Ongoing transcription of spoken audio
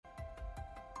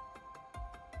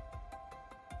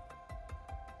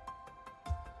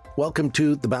Welcome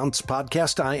to the Bounce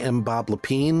Podcast. I am Bob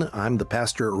Lapine. I'm the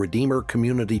pastor at Redeemer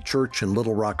Community Church in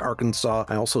Little Rock, Arkansas.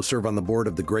 I also serve on the board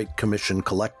of the Great Commission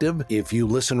Collective. If you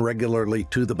listen regularly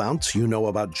to the Bounce, you know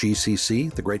about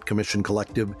GCC. The Great Commission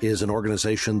Collective is an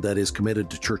organization that is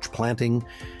committed to church planting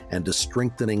and to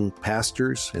strengthening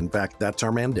pastors. In fact, that's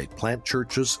our mandate. Plant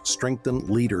churches, strengthen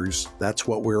leaders. That's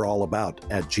what we're all about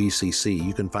at GCC.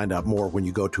 You can find out more when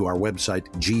you go to our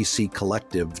website,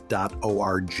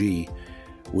 gccollective.org.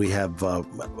 We have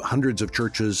hundreds of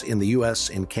churches in the U.S.,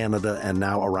 in Canada, and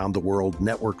now around the world,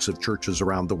 networks of churches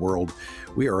around the world.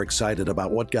 We are excited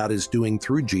about what God is doing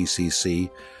through GCC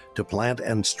to plant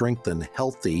and strengthen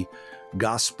healthy,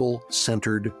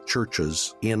 gospel-centered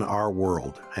churches in our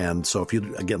world. And so if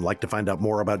you'd, again, like to find out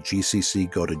more about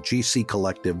GCC, go to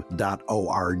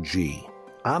gccollective.org.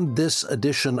 On this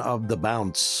edition of The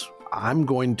Bounce, I'm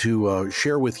going to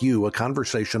share with you a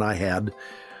conversation I had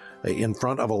in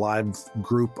front of a live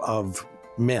group of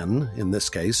men, in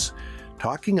this case,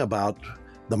 talking about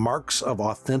the marks of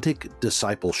authentic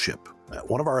discipleship.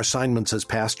 One of our assignments as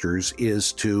pastors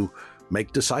is to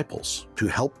make disciples, to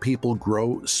help people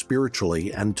grow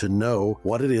spiritually and to know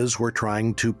what it is we're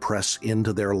trying to press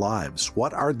into their lives.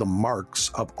 What are the marks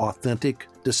of authentic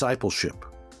discipleship?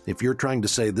 If you're trying to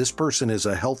say this person is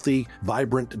a healthy,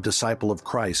 vibrant disciple of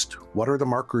Christ, what are the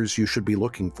markers you should be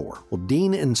looking for? Well,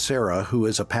 Dean Inserra, who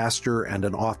is a pastor and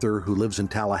an author who lives in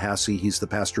Tallahassee, he's the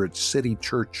pastor at City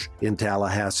Church in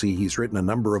Tallahassee. He's written a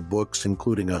number of books,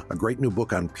 including a great new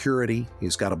book on purity.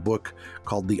 He's got a book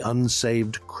called The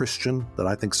Unsaved Christian that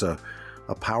I think is a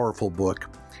powerful book.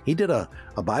 He did a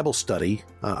Bible study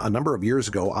a number of years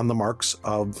ago on the marks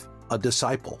of a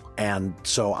disciple. And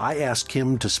so I asked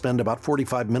him to spend about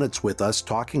 45 minutes with us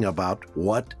talking about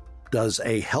what does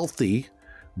a healthy,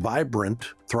 vibrant,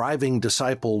 thriving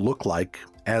disciple look like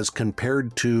as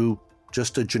compared to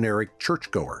just a generic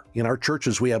churchgoer. In our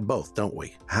churches, we have both, don't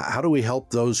we? How do we help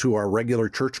those who are regular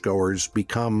churchgoers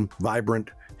become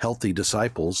vibrant, healthy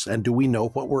disciples? And do we know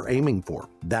what we're aiming for?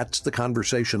 That's the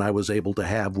conversation I was able to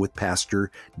have with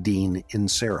Pastor Dean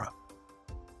Inserra.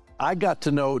 I got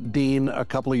to know Dean a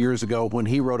couple of years ago when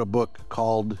he wrote a book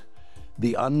called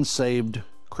The Unsaved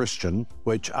Christian,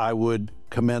 which I would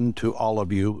commend to all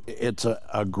of you. It's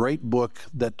a great book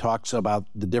that talks about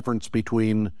the difference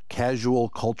between casual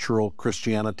cultural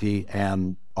Christianity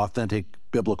and authentic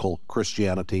biblical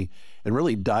Christianity, and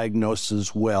really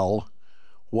diagnoses well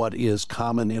what is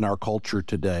common in our culture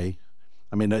today.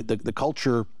 I mean, the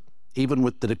culture, even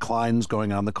with the declines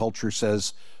going on, the culture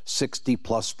says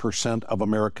 60+% of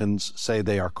Americans say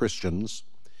they are Christians.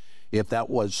 If that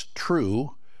was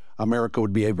true, America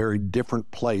would be a very different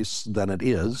place than it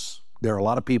is. There are a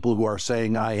lot of people who are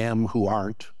saying I am who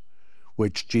aren't,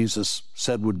 which Jesus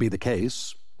said would be the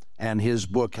case. And his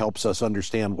book helps us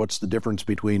understand what's the difference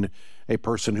between a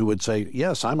person who would say,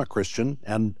 yes, I'm a Christian,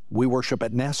 and we worship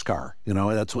at NASCAR. You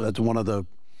know, that's one of the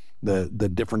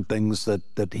different things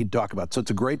that he'd talk about. So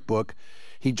it's a great book.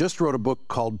 He just wrote a book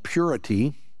called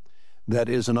Purity that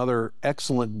is another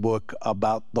excellent book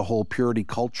about the whole purity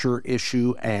culture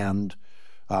issue and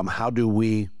how do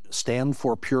we stand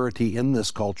for purity in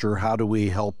this culture? How do we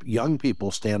help young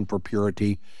people stand for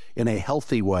purity in a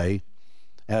healthy way?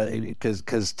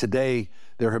 Because today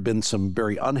there have been some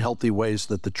very unhealthy ways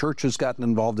that the church has gotten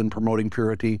involved in promoting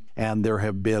purity, and there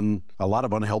have been a lot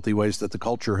of unhealthy ways that the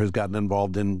culture has gotten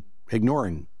involved in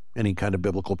ignoring any kind of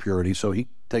biblical purity. So he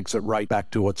takes it right back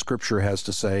to what Scripture has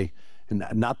to say, and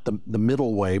not the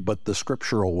middle way, but the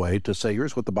scriptural way to say,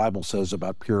 here's what the Bible says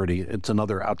about purity. It's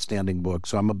another outstanding book.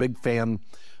 So I'm a big fan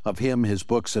of him, his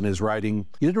books, and his writing.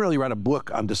 You didn't really write a book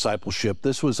on discipleship.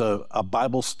 This was a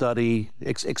Bible study.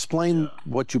 Explain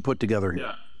what you put together here.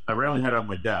 Yeah. I rarely had it on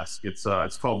my desk. It's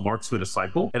called Marks of a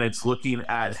Disciple, and it's looking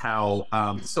at how,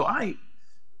 so I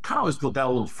kind of always got a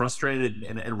little frustrated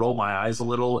and roll my eyes a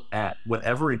little at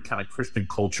whatever in kind of Christian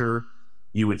culture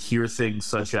you would hear things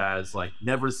such as like,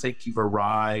 never think you've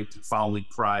arrived at following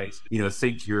Christ,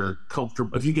 think you're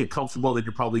comfortable. If you get comfortable, then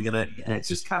you're probably gonna, and it's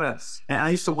just kind of, and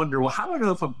I used to wonder, well, how do I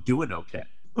know if I'm doing okay?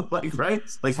 Right?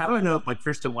 Like, how do I know if my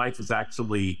Christian life is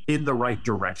actually in the right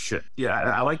direction? Yeah,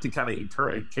 I like to kind of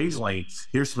occasionally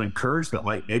hear some encouragement,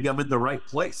 like maybe I'm in the right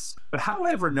place. But how do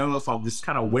I ever know if I'm just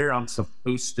kind of where I'm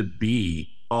supposed to be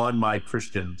on my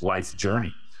Christian life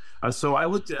journey? So I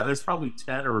looked at, there's probably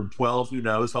 10 or 12, who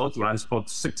knows. I looked at what I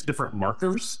suppose 6 different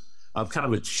markers of kind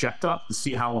of a checkup to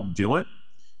see how I'm doing.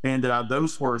 And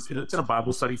those were, it's in a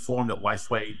Bible study form that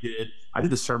Lifeway did. I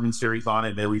did a sermon series on it,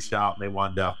 and they reached out and they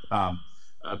wound up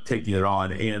taking it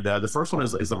on. And the first one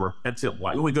is the repentant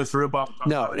life. When we go through it, Bob?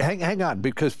 No, hang on,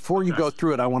 because before you go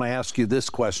through it, I want to ask you this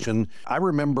question. I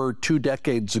remember 2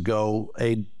 decades ago,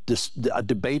 a a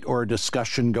debate or a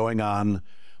discussion going on.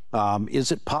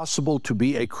 Is it possible to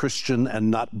be a Christian and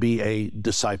not be a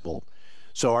disciple?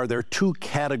 So are there two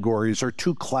categories or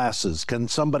two classes? Can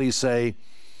somebody say,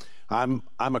 I'm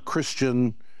a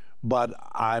Christian, but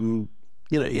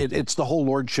it's the whole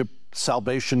lordship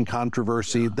salvation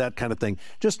controversy, that kind of thing.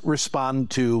 Just respond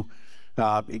to,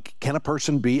 can a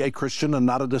person be a Christian and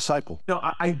not a disciple? No,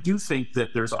 I do think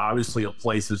that there's obviously a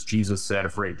place, as Jesus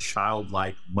said, for a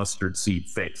childlike mustard seed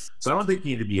faith. So I don't think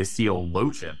you need to be a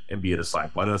theologian and be a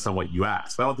disciple. I know that's not what you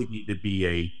asked. I don't think you need to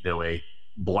be a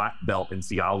black belt in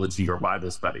theology or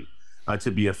Bible study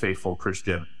to be a faithful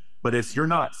Christian. But if you're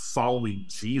not following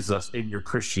Jesus in your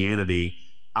Christianity,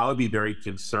 I would be very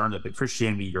concerned that the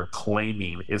Christianity you're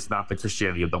claiming is not the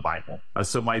Christianity of the Bible.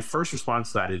 So my first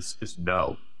response to that is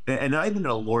no. And not even in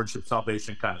a lordship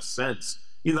salvation kind of sense,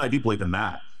 even though I do believe in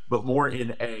that, but more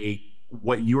in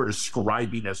what you are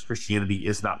describing as Christianity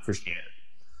is not Christianity.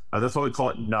 That's why we call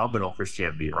it nominal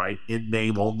Christianity, right? In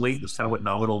name only. That's kind of what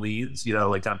nominal means,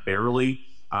 like not barely.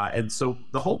 And so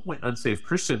the whole point Unsaved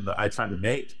Christian that I tried to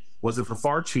make was that for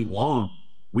far too long,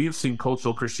 we have seen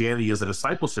cultural Christianity as a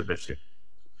discipleship issue.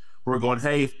 We're going,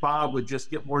 hey, if Bob would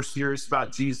just get more serious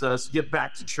about Jesus, get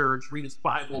back to church, read his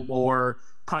Bible more,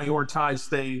 prioritize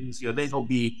things, then he'll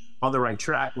be on the right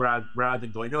track rather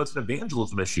than going, no, it's an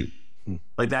evangelism issue.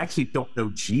 Like they actually don't know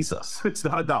Jesus. It's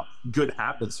not about good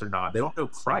habits or not. They don't know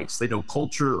Christ. They know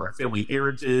culture or family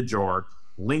heritage or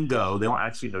lingo. They don't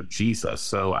actually know Jesus.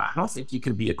 So I don't think you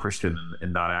can be a Christian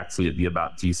and not actually be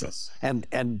about Jesus.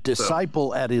 And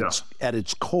disciple at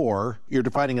its core, you're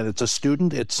defining it. It's a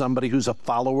student. It's somebody who's a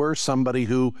follower, somebody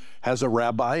who has a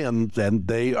rabbi, and then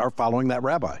they are following that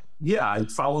rabbi. Yeah,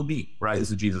 follow me, right?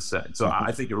 As Jesus said. So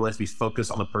I think it really has to be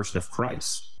focused on the person of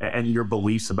Christ, and your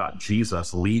beliefs about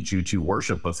Jesus lead you to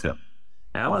worship of him.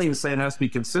 And I'm not even saying it has to be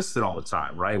consistent all the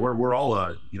time, right? We're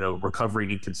all recovering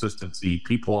inconsistency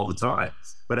people all the time,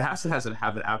 but it has to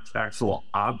have an actual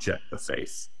object of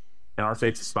faith. And our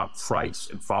faith is about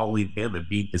Christ and following him and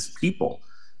being his people.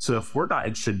 So if we're not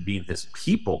interested in being his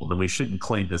people, then we shouldn't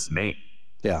claim his name.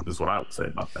 Yeah, is what I would say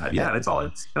about that. Yeah,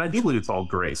 and I do believe it's all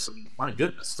grace. I mean, my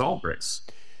goodness, it's all grace.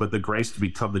 But the grace to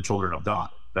become the children of God.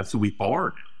 That's who we are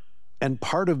now. And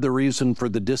part of the reason for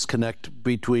the disconnect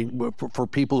for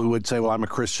people who would say, well, I'm a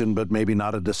Christian, but maybe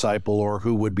not a disciple, or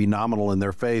who would be nominal in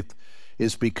their faith,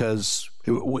 is because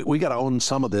we got to own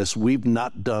some of this. We've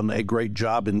not done a great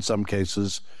job in some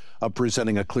cases of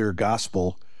presenting a clear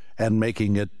gospel and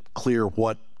making it clear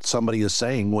what somebody is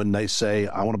saying when they say,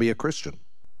 I want to be a Christian.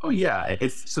 Oh, yeah.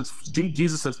 Since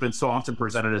Jesus has been so often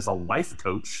presented as a life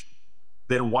coach,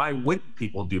 then why wouldn't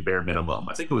people do bare minimum?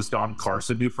 I think it was Don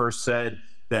Carson who first said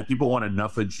that people want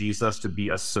enough of Jesus to be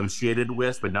associated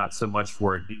with, but not so much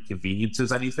for it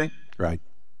inconveniences anything. Right.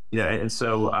 Yeah, and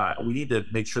so we need to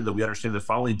make sure that we understand that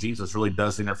following Jesus really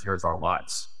does interfere with our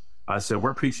lives. So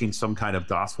we're preaching some kind of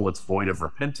gospel that's void of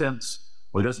repentance,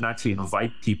 or it doesn't actually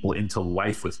invite people into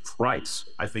life with Christ.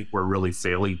 I think we're really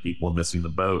failing people and missing the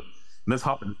boat. And this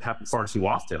happens far too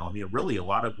often. I mean, really, a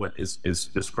lot of what is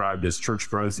described as church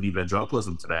growth and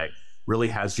evangelicalism today really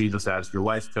has Jesus as your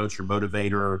life coach, your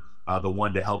motivator, the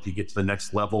one to help you get to the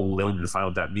next level. We don't need to find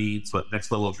what that means, but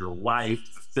next level of your life,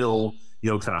 fulfill,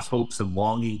 kind of hopes and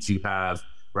longings you have,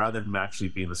 rather than actually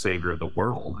being the savior of the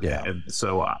world. Yeah. And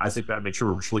so I think that makes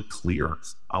sure we're really clear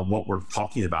on what we're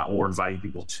talking about, what we're inviting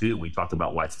people to when we talk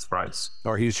about life with Christ.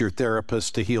 Or he's your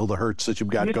therapist to heal the hurts that you've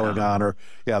got going on. Or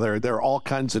there are all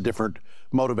kinds of different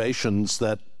motivations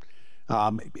that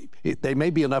they may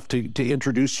be enough to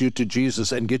introduce you to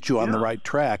Jesus and get you on the right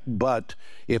track. But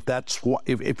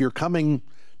if you're coming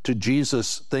to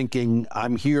Jesus thinking,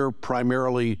 I'm here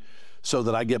primarily so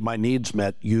that I get my needs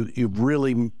met,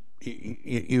 you've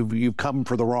come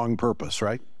for the wrong purpose,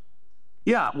 right?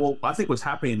 Yeah, well, I think what's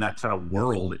happening in that kind of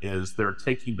world is they're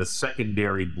taking the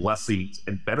secondary blessings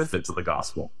and benefits of the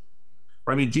gospel.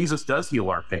 I mean, Jesus does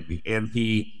heal our pain, and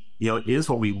he, is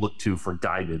what we look to for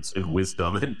guidance and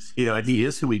wisdom, and he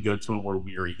is who we go to when we're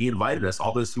weary. He invited us,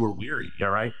 all those who are weary, all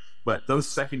right? But those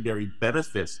secondary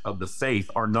benefits of the faith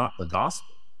are not the gospel.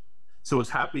 So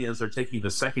what's happening is they're taking the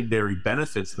secondary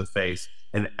benefits of the faith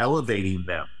and elevating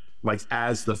them, like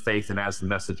as the faith and as the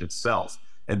message itself.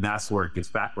 And that's where it gets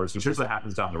backwards. So here's what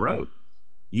happens down the road.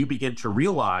 You begin to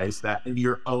realize that in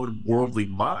your own worldly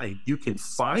mind, you can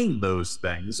find those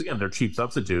things. Again, they're cheap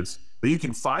substitutes, but you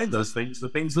can find those things, the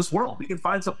things of this world. You can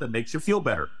find something that makes you feel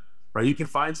better, right? You can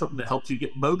find something that helps you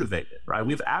get motivated, right?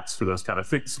 We have apps for those kind of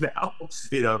things now,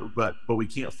 but we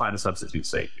can't find a substitute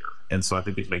savior. And so I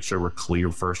think we can make sure we're clear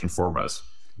first and foremost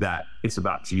that it's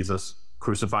about Jesus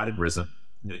crucified and risen.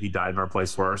 He died in our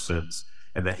place for our sins,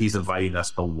 and that he's inviting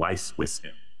us to life with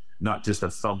him. not just a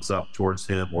thumbs up towards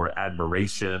him or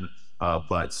admiration,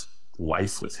 but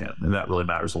life with him. And that really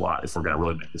matters a lot if we're going to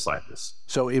really make disciples.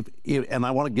 So if and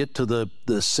I want to get to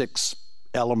the 6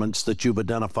 elements that you've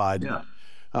identified.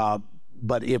 Yeah.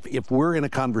 But if we're in a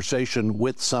conversation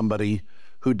with somebody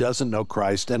who doesn't know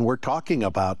Christ, and we're talking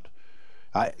about,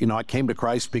 I came to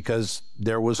Christ because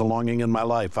there was a longing in my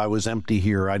life. I was empty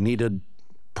here. I needed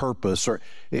purpose. Or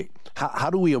how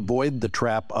do we avoid the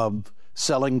trap of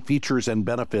selling features and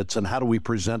benefits, and how do we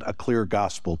present a clear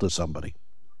gospel to somebody?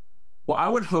 Well, I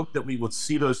would hope that we would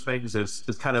see those things as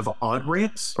kind of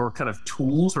on-ramps or kind of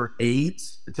tools or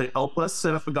aids to help us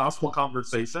set up a gospel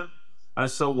conversation. And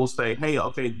so we'll say, hey,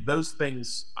 okay, those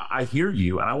things, I hear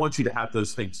you, and I want you to have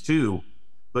those things too.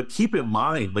 But keep in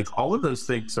mind, like, all of those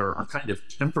things are kind of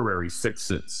temporary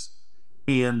fixes.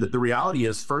 And the reality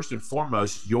is, first and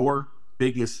foremost, your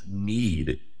biggest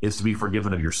need is to be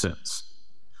forgiven of your sins.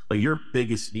 Like, your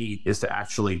biggest need is to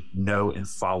actually know and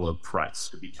follow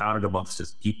Christ, to be counted amongst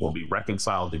his people, be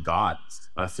reconciled to God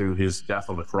through his death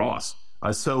on the cross.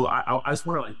 So I just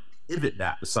want to pivot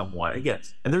that to someone again.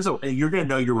 And you're going to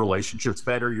know your relationships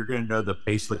better. You're going to know the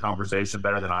pace of the conversation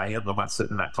better than I am. I'm not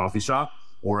sitting in that coffee shop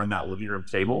or in that living room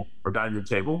table or dining room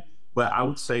table. But I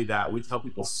would say that we tell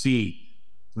people see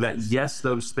that, yes,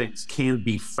 those things can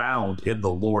be found in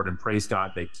the Lord, and praise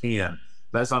God, they can.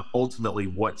 That's not ultimately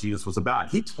what Jesus was about.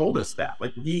 He told us that.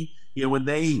 Like,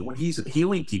 when he's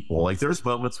healing people, like, there's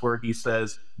moments where he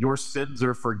says, your sins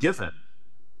are forgiven.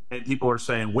 And people are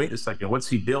saying, wait a second, what's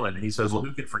he doing? And he says, well,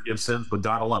 who can forgive sins but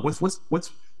God alone?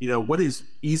 What is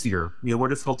easier, more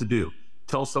difficult to do?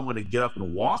 Tell someone to get up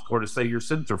and walk, or to say your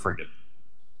sins are forgiven?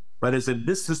 Right? As in,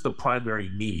 this is the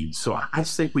primary need. So I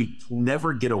think we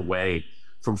never get away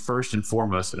from, first and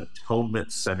foremost, an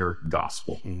atonement-centered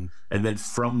gospel. Mm-hmm. And then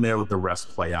from there, let the rest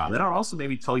play out. And then I'll also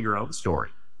maybe tell your own story.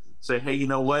 Say, hey, you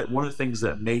know what? One of the things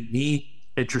that made me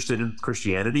interested in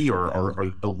Christianity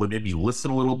or made me listen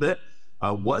a little bit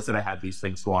was that I had these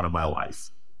things go on in my life.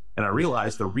 And I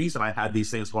realized the reason I had these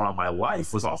things going on in my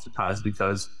life was oftentimes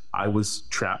because I was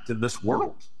trapped in this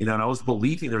world, and I was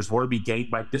believing there's more to be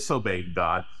gained by disobeying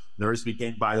God. There is to be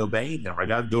gained by obeying him. I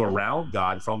got to go around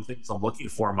God for all the things I'm looking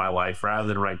for in my life rather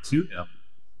than right to him.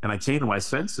 And I came to my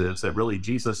senses that really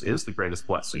Jesus is the greatest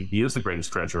blessing. He is the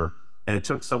greatest treasure. And it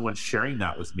took someone sharing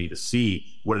that with me to see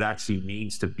what it actually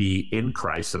means to be in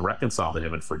Christ and reconciled to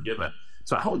him and forgiven.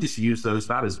 So I would just use those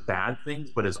not as bad things,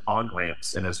 but as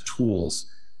on-ramps and as tools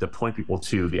to point people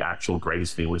to the actual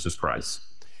greatest thing, which is Christ.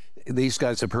 These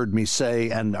guys have heard me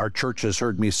say, and our church has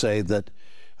heard me say, that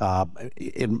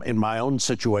in my own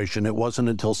situation, it wasn't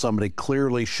until somebody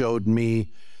clearly showed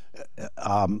me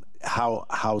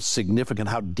how significant,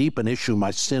 how deep an issue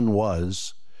my sin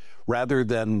was, rather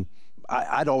than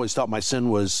I'd always thought my sin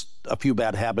was a few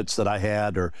bad habits that I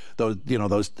had, or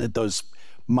those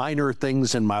minor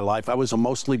things in my life. I was a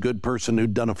mostly good person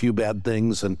who'd done a few bad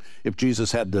things, and if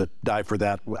Jesus had to die for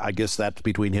that, I guess that's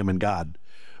between him and God.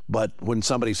 But when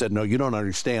somebody said, no, you don't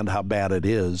understand how bad it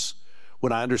is,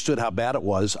 when I understood how bad it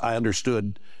was, I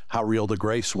understood how real the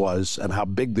grace was and how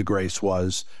big the grace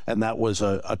was, and that was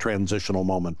a transitional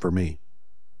moment for me.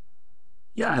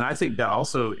 Yeah, and I think that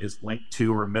also is linked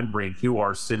to remembering who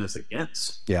our sin is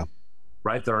against. Yeah.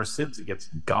 Right? There are sins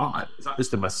against God. It's not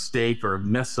just a mistake or a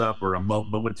mess up or a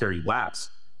momentary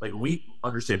lapse. Like, we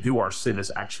understand who our sin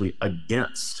is actually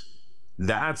against.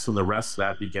 That's when the rest of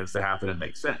that begins to happen and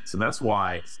make sense. And that's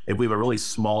why if we have a really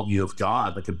small view of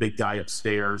God, like a big guy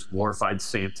upstairs, glorified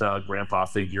Santa, grandpa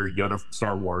figure, Yoda from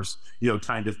Star Wars,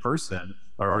 kind of person,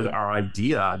 or our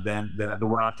idea, then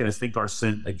we're not going to think our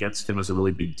sin against him is a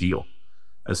really big deal.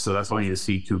 And so that's why we need to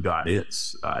see who God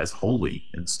is as holy.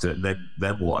 Instead,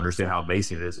 then we'll understand how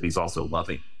amazing it is that he's also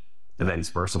loving and that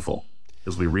he's merciful,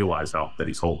 because we realize that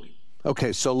he's holy.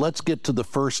 Okay, so let's get to the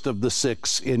first of the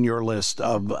 6 in your list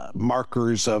of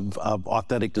markers of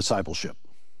authentic discipleship.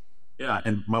 Yeah,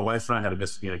 and my wife and I had a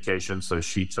miscommunication, so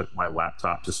she took my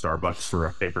laptop to Starbucks for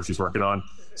a paper she's working on.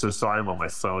 So sorry, I'm on my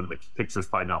phone. The picture's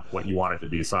probably not what you want it to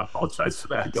be, so I apologize for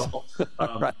that, y'all.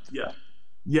 Right.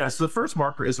 Yeah, so the first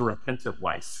marker is a repentant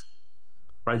life,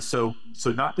 right? So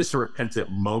not just a repentant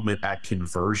moment at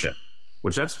conversion,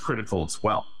 which that's critical as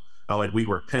well. Like, we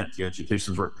repent, the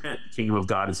educations repent, the kingdom of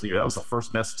God is near. That was the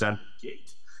first message out of the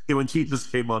gate when Jesus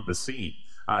came on the scene.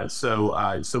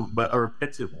 But a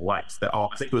repentant life. I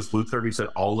think it was Luther who said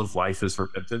all of life is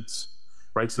repentance,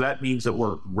 right? So that means that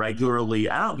we're regularly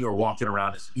out. We're walking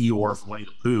around as Eeyore from Winnie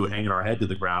the Pooh, hanging our head to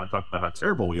the ground and talking about how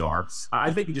terrible we are.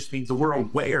 I think it just means that we're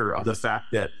aware of the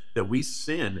fact that we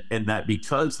sin, and that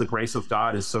because the grace of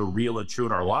God is so real and true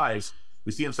in our lives,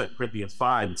 we see in 2 Corinthians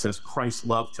 5, it says Christ's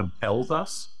love compels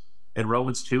us. In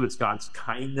Romans 2, it's God's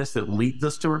kindness that leads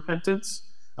us to repentance.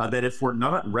 That if we're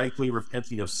not regularly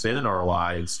repenting of sin in our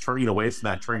lives, turning away from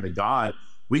that, turning to God,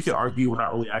 we could argue we're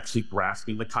not really actually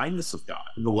grasping the kindness of God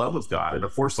and the love of God and,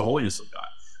 of course, the holiness of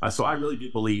God. So I really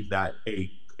do believe that a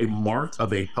mark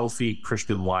of a healthy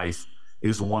Christian life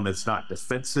is one that's not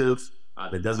defensive,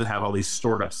 that doesn't have all these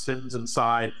stored up sins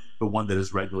inside, but one that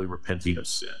is regularly repenting of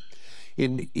sin.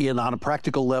 On a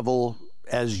practical level,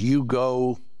 as you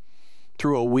go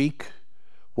through a week,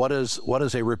 what does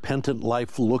a repentant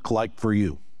life look like for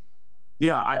you?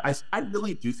 Yeah, I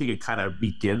really do think it kind of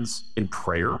begins in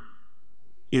prayer.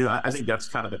 I think that's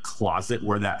kind of the closet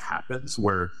where that happens,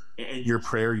 where in your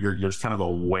prayer, you're just kind of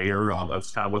aware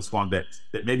of kind of what's going on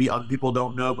that maybe other people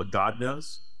don't know, but God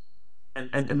knows.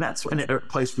 And that's a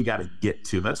place we got to get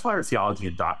to. That's why our theology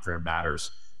and doctrine matters.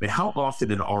 I mean, how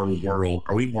often in our world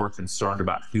are we more concerned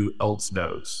about who else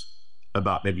knows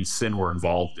about maybe sin we're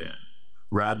involved in,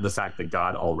 rather than the fact that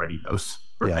God already knows,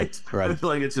 right? Yeah, right. I feel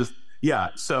like it's just, yeah.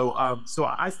 So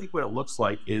I think what it looks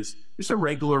like is just a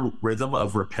regular rhythm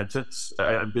of repentance.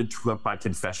 I've been true up by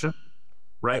confession,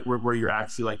 right? Where you're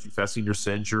actually like confessing your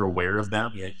sins, you're aware of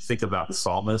them. You think about the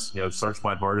psalmist, search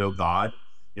my heart, O God,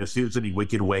 see if there's any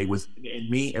wicked way in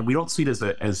me. And we don't see it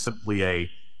as simply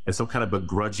as some kind of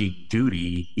begrudging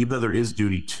duty, even though there is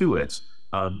duty to it.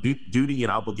 Duty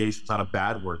and obligation is not a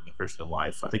bad word in the Christian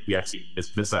life. I think we actually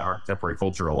miss that in our contemporary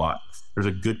culture a lot. There's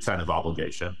a good kind of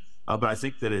obligation. But I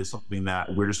think that it is something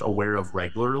that we're just aware of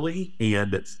regularly,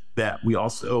 and that we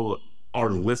also are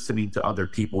listening to other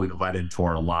people we invite into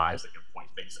our lives that can point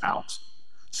things out.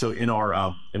 So in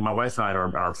my wife and I,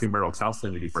 our premarital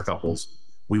counseling meeting for couples,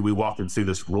 we walk them through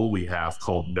this rule we have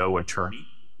called no attorney.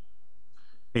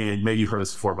 And maybe you've heard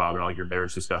this before, Bob, in all your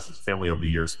marriage discussions, family over the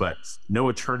years, but no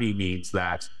attorney means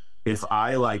that if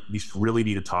I really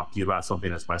need to talk to you about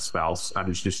something as my spouse, and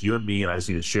it's just you and me, and I just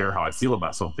need to share how I feel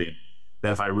about something,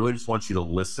 that if I really just want you to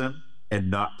listen and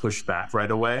not push back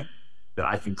right away, that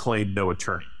I can claim no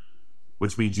attorney,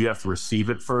 which means you have to receive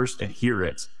it first and hear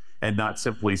it, and not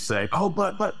simply say, oh,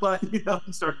 but,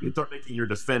 and start making your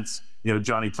defense,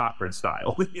 Johnny Cochran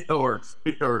style, or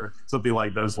something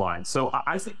like those lines. So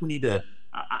I think we need to,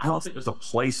 I don't think there's a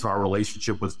place in our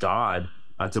relationship with God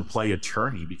to play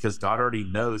attorney, because God already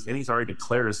knows, and he's already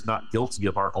declared us not guilty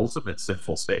of our ultimate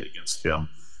sinful state against him.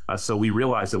 So we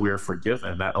realize that we are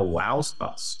forgiven. That allows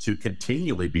us to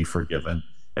continually be forgiven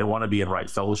and want to be in right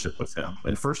fellowship with him.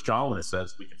 In 1 John, when it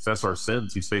says we confess our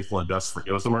sins, he's faithful and just to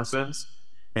forgive us of our sins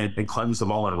and cleanse us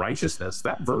of all unrighteousness,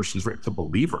 that verse is written to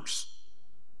believers.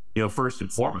 First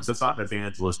and foremost, it's not an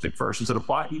evangelistic verse. Does it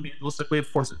apply evangelistically?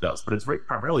 Of course it does, but it's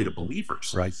primarily to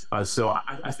believers. Right. So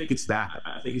I think it's that.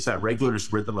 I think it's that regular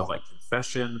rhythm of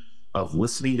confession, of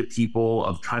listening to people,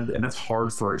 of trying to, and that's hard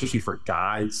especially for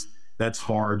guys. That's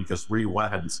hard because we want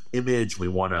to have this image. We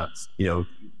want to,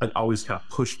 always kind of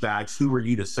push back. Who are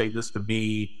you to say this to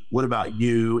me? What about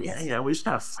you? We just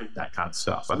kind of fight that kind of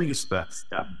stuff. I think it's that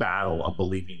battle of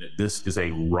believing that this is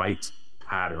a right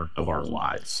pattern of our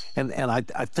lives. And I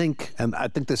think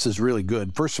this is really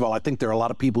good. First of all, I think there are a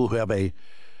lot of people who have a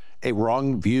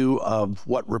wrong view of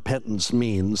what repentance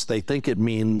means. They think it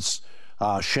means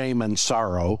shame and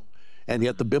sorrow. And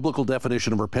yet the biblical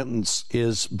definition of repentance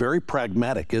is very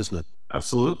pragmatic, isn't it?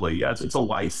 Absolutely. Yeah, it's a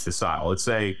lifestyle. It's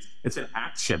an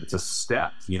action. It's a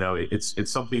step.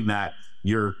 It's something that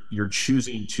you're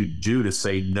choosing to do, to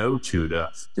say no to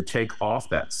take off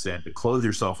that sin, to clothe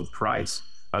yourself with Christ.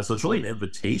 So it's really an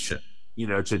invitation,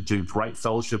 to right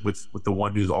fellowship with the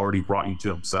one who's already brought you to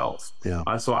himself.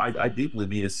 Yeah. So I deeply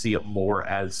need to see it more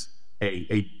as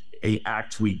a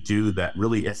act we do that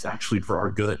really is actually for our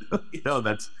good.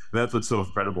 That's what's so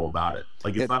incredible about it.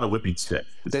 It's not a whipping stick.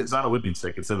 It's not a whipping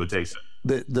stick. It's invitation.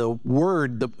 The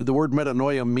word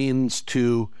metanoia means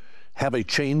to have a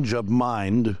change of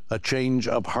mind, a change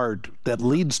of heart that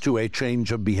leads to a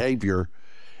change of behavior.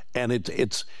 And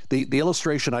it's the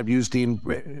illustration I've used, Dean,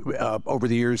 over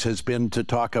the years has been to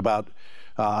talk about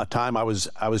a time I was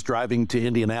driving to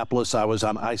Indianapolis. I was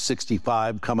on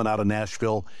I-65 coming out of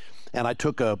Nashville, and I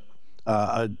took a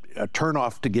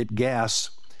turnoff to get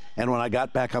gas. And when I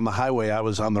got back on the highway, I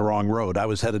was on the wrong road. I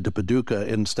was headed to Paducah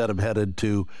instead of headed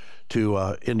to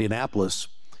Indianapolis.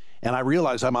 And I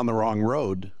realized I'm on the wrong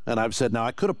road. And I've said, now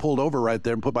I could have pulled over right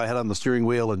there and put my head on the steering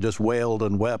wheel and just wailed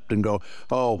and wept and go,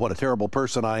 oh, what a terrible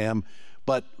person I am.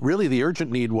 But really the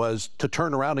urgent need was to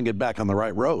turn around and get back on the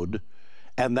right road.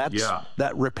 And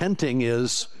that repenting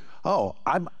is, oh,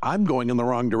 I'm going in the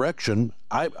wrong direction.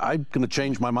 I'm going to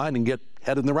change my mind and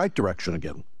head in the right direction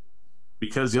again.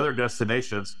 because the other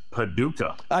destination's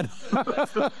Paducah.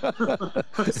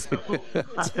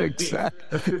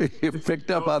 Exactly. You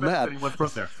picked up on that. Anyone from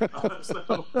there.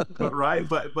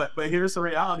 But here's the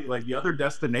reality. Like, the other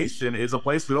destination is a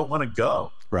place we don't want to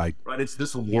go. Right. It's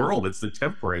this world. It's the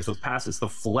temporary. So it's past. It's the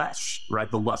flesh, right?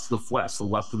 The lust of the flesh, the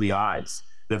lust of the eyes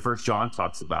that First John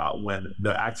talks about, when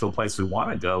the actual place we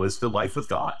want to go is to life with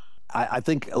God. I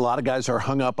think a lot of guys are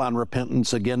hung up on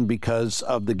repentance, again, because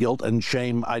of the guilt and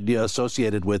shame idea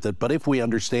associated with it. But if we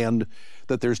understand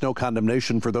that there's no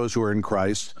condemnation for those who are in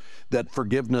Christ, that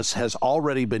forgiveness has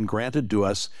already been granted to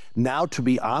us, now to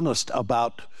be honest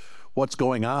about what's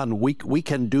going on, we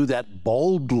can do that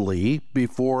boldly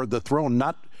before the throne,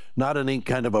 not in any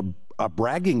kind of a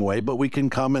bragging way, but we can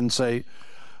come and say,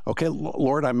 okay,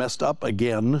 Lord, I messed up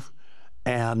again,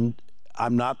 and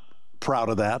I'm not proud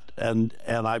of that, and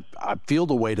I feel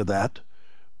the weight of that,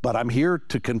 but I'm here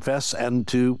to confess and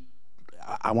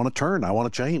I want to turn, I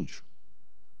want to change.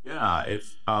 Yeah,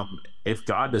 if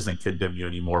God doesn't condemn you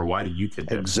anymore, why do you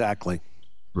condemn? Exactly.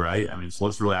 Right? I mean, so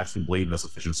let's really actually believe in the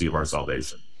sufficiency of our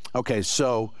salvation. Okay,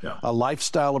 so a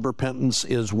lifestyle of repentance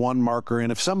is one marker,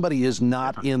 and if somebody is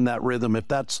not in that rhythm, if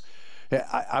that's,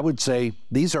 I would say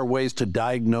these are ways to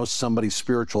diagnose somebody's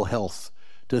spiritual health.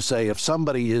 To say, if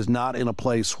somebody is not in a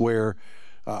place where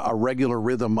a regular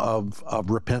rhythm of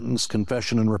repentance,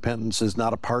 confession and repentance is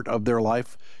not a part of their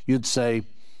life, you'd say,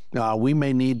 we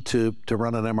may need to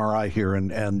run an MRI here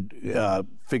and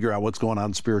figure out what's going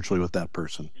on spiritually with that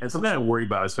person. And something I worry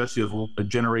about, especially with a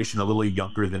generation a little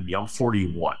younger than me, I'm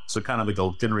 41, so kind of like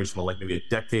a generation like maybe a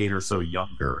decade or so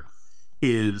younger,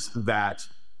 is that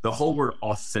the whole word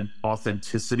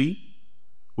authenticity,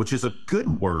 which is a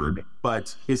good word,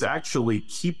 but is actually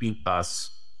keeping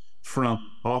us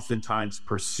from oftentimes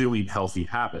pursuing healthy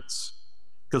habits.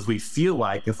 Because we feel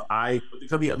like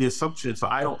the assumption is, if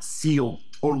I don't feel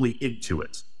totally into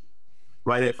it,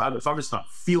 right? If I'm just not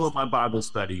feeling my Bible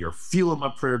study or feeling my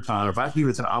prayer time, or if I feel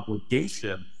it's an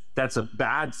obligation, that's a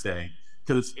bad thing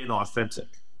because it's inauthentic.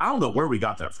 I don't know where we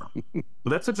got that from, but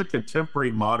that's such a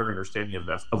contemporary, modern understanding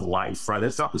of life, right?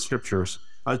 That's not the scriptures.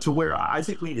 To where I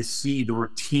think we need to see the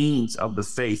routines of the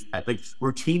faith. Like,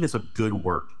 routine is a good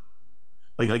word.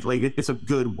 Like it's a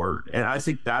good word, and I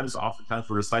think that is oftentimes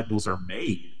where disciples are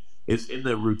made, is in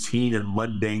the routine and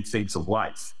mundane things of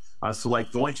life. So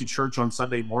like going to church on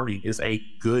Sunday morning is a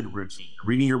good routine.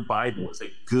 Reading your Bible is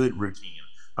a good routine.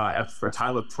 For a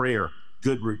time of prayer,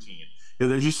 good routine.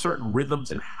 There's just certain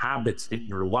rhythms and habits in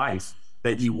your life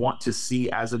that you want to see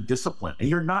as a discipline. And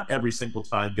you're not every single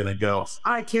time going to go,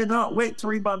 I cannot wait to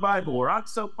read my Bible, or I'm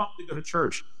so pumped to go to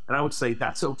church. And I would say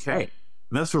that's okay.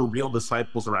 And that's where real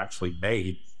disciples are actually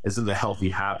made, is in the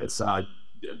healthy habits.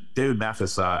 David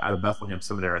Mathis out of Bethlehem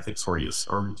Seminary, I think is where he is,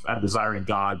 or out of Desiring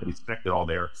God, but he's connected all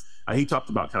there. He talked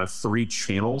about kind of 3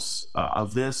 channels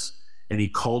of this, and he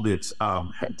called it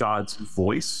God's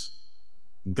voice,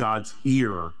 God's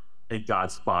ear, and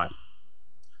God's body.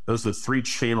 Those are the 3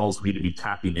 channels we need to be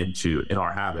tapping into in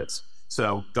our habits.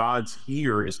 So God's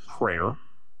ear is prayer,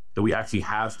 that we actually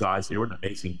have God's ear. An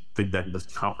amazing thing that he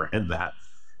doesn't comprehend that.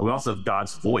 And we also have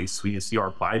God's voice. We can see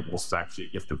our Bibles is actually a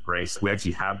gift of grace. We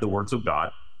actually have the words of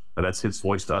God, and that's his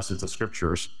voice to us as the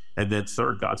scriptures. And then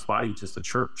third, God's body, which is the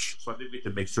church. So I think we have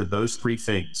to make sure those 3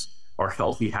 things are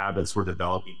healthy habits we're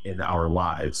developing in our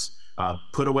lives.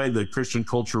 Put away the Christian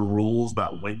culture rules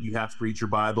about when you have to read your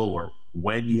Bible or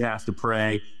when you have to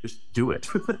pray. Just do it.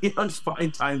 Just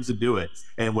find times to do it,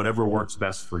 and whatever works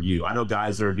best for you. I know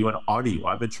guys that are doing audio.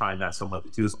 I've been trying that some of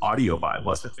it too. Is audio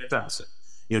Bible. That's fantastic.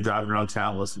 Driving around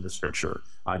town, listening to scripture.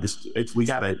 We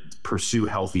got to pursue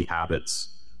healthy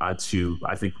habits to,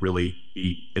 I think, really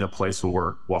be in a place where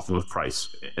we're walking with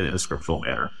Christ in a scriptural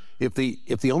manner. If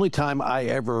the only time I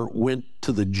ever went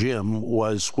to the gym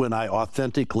was when I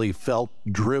authentically felt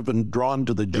drawn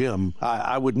to the gym,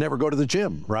 I would never go to the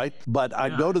gym, right? But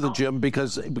I'd go to the gym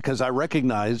because I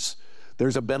recognize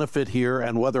there's a benefit here,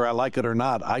 and whether I like it or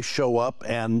not, I show up,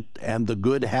 and the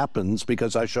good happens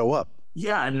because I show up.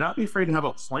 Yeah, and not be afraid to have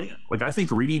a plan. Like, I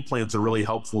think reading plans are really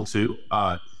helpful too,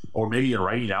 or maybe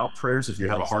writing out prayers if you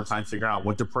have a hard time figuring out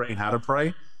what to pray and how to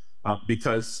pray.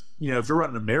 Because, if you're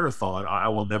running a marathon, I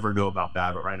will never go about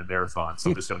that, but running a marathon, so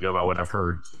I'm just going to go about what I've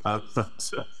heard.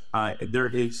 There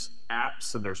is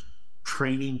apps and there's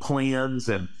training plans,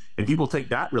 and people take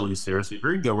that really seriously. If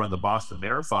you're going to go run the Boston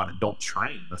Marathon and don't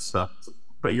train the stuff,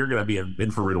 but you're going to be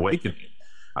in for a rude awakening.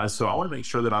 So I want to make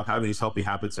sure that I'm having these healthy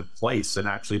habits in place. And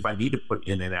actually, if I need to put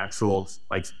in an actual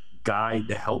guide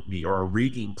to help me, or a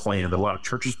reading plan that a lot of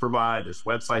churches provide, there's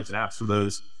websites and apps for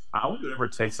those. I would never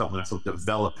take something that's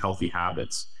develop healthy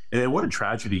habits. And then what a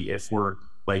tragedy if we're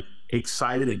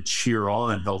excited and cheer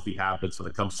on healthy habits when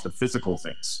it comes to physical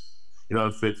things.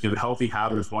 If it's a healthy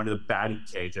habit is going to the batting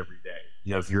cage every day.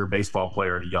 If you're a baseball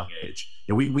player at a young age,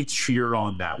 we cheer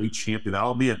on that. We champion that.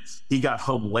 Albeit he got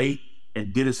home late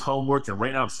and did his homework and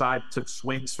ran outside, took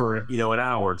swings for an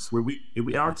hour. So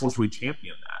in our culture, we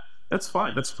champion that. That's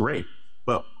fine. That's great.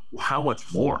 But how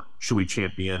much more should we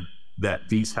champion that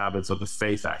these habits of the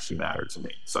faith actually matter to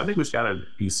me? So I think we've got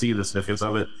to see the significance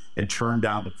of it and turn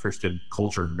down the Christian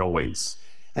culture noise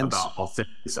about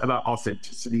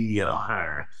authenticity and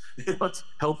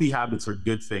healthy habits are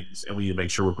good things, and we need to make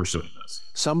sure we're pursuing those.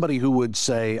 Somebody who would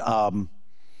say,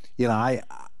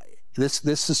 this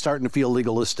is starting to feel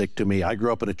legalistic to me. I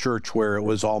grew up in a church where it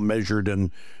was all measured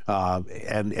and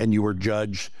you were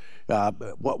judged.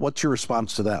 What's your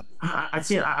response to that? I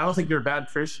don't think you're a bad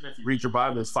Christian if you read your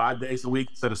Bible 5 days a week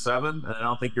instead of 7. And I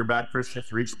don't think you're a bad Christian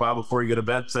if you read your Bible before you go to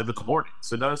bed 7 in the morning.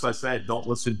 So notice I said, don't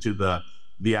listen to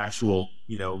the actual,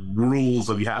 rules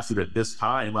of you have to do it at this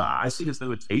time. I see this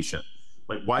invitation.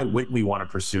 Like, why wouldn't we want to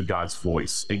pursue God's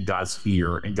voice and God's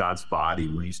fear and God's body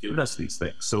when he's given us these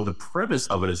things? So the premise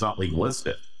of it is not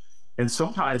legalistic. And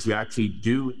sometimes you actually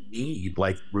do need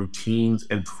like routines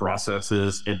and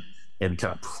processes and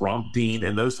kind of prompting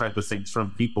and those type of things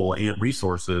from people and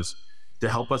resources to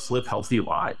help us live healthy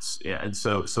lives. And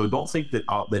so don't think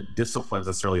that discipline is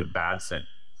necessarily a bad thing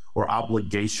or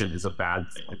obligation is a bad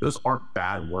thing. Like, those aren't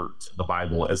bad words in the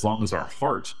Bible. As long as our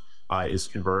heart is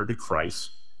converted to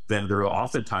Christ, then there are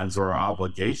oftentimes our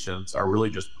obligations are really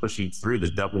just pushing through the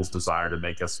devil's desire to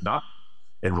make us not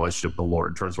in relationship with the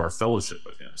Lord in terms of our fellowship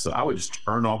with him. So I would just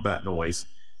turn off that noise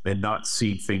and not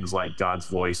see things like God's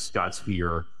voice, God's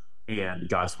fear, and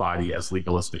God's body as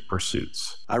legalistic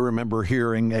pursuits. I remember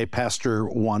hearing a pastor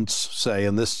once say,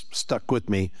 and this stuck with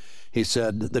me, he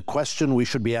said, the question we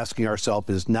should be asking ourselves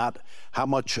is not how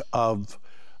much of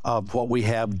what we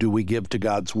have do we give to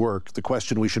God's work. The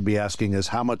question we should be asking is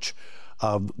how much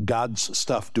of God's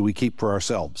stuff do we keep for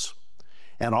ourselves?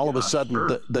 And all of a sudden,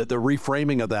 sure, the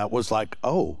reframing of that was like,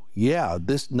 oh, yeah,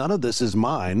 none of this is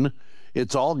mine.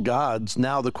 It's all God's.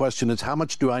 Now the question is, how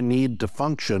much do I need to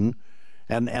function?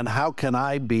 And how can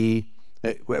I be,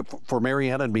 for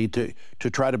Marianne and me, to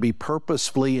try to be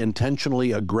purposefully,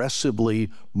 intentionally, aggressively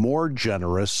more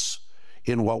generous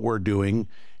in what we're doing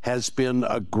has been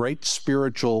a great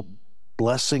spiritual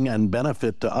blessing and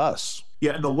benefit to us.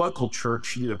 Yeah, and the local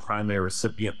church, you're the primary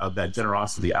recipient of that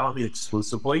generosity. I don't mean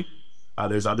exclusively.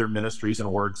 There's other ministries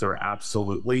and works that are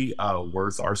absolutely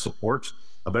worth our support.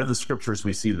 But in the scriptures,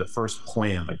 we see the first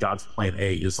plan, that God's plan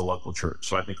A is the local church.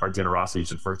 So I think our generosity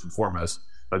should first and foremost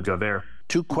go there.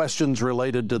 2 questions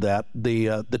related to that.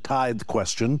 The tithe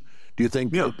question. Do you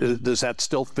think, does that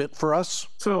still fit for us?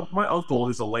 So my uncle,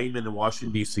 who's a layman in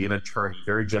Washington, D.C., an attorney,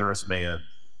 very generous man.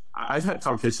 I've had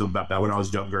conversations about that when I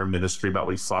was younger in ministry, about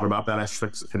what he thought about that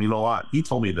aspect. And a lot. He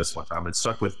told me this one time, it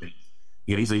stuck with me.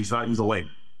 He's a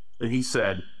layman. And he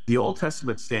said, the Old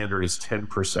Testament standard is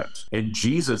 10%. And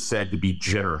Jesus said to be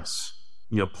generous.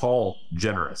 Paul,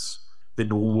 generous. Then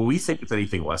when we think it's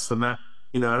anything less than that,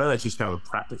 I know that's just kind of a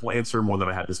practical answer more than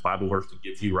I had this Bible verse to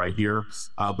give you right here.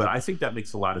 But I think that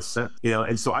makes a lot of sense.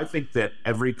 And so I think that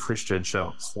every Christian should have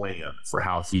a plan for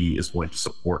how he is going to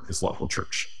support his local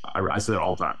church. I say that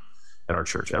all the time at our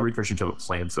church. Every Christian should have a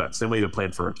plan for that. Same way you have a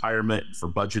plan for retirement, for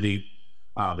budgeting,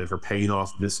 and for paying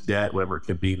off this debt, whatever it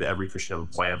could be, that every Christian have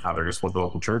a plan how they're going to support the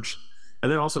local church.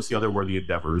 And then also see other worthy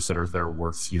endeavors that are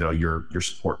worth, your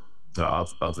support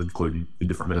of including the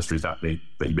different ministries that you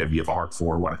maybe have a heart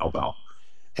for or want to help out.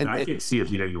 And I can't see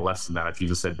it being any less than that if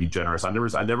Jesus said be generous. I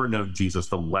never known Jesus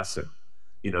to lessen,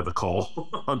 the call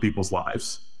on people's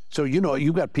lives. So,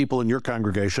 you've got people in your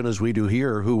congregation, as we do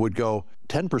here, who would go,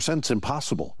 10% is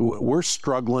impossible. We're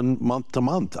struggling month to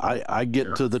month. I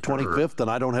get to the 25th and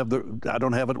I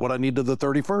don't have it what I need to the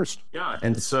 31st. Yeah.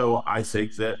 And so I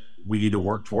think that we need to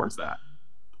work towards that.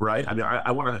 Right. I mean,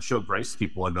 I want to show grace to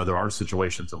people. I know there are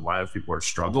situations in life people are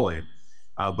struggling.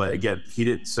 But again, he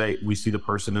didn't say, we see the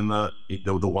person in the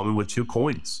woman with 2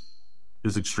 coins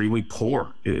is extremely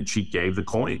poor and she gave the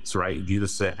coins, right?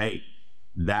 Jesus said, hey,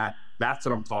 that's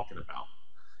what I'm talking about.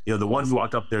 The one who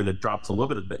walked up there that drops a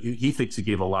little bit, he thinks he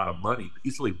gave a lot of money, but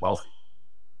he's really wealthy.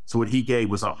 So what he gave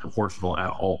was not proportional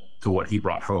at all to what he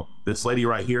brought home. This lady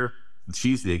right here,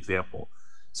 she's the example.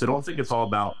 So don't think it's all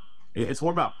about, it's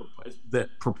more about that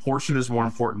proportion is more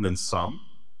important than some.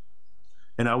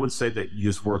 And I would say that you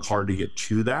just work hard to get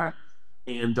to that.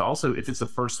 And also, if it's the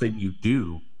first thing you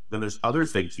do, then there's other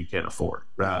things you can't afford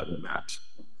rather than that.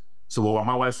 So what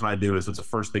my wife and I do is it's the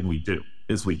first thing we do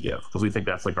is we give, because we think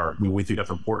that's we think that's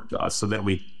important to us. So then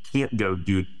we can't go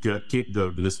do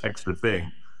this extra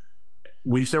thing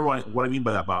we just never want, what I mean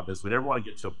by that, Bob, is we never want to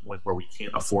get to a point where we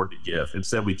can't afford to give.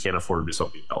 Instead, we can't afford to do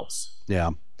something else.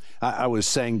 Yeah. I was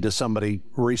saying to somebody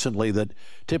recently that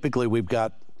typically we've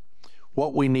got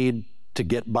what we need to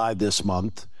get by this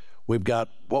month. We've got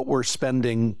what we're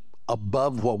spending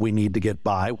above what we need to get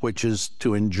by, which is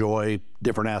to enjoy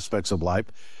different aspects of life,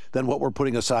 then what we're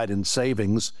putting aside in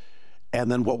savings, and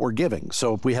then what we're giving.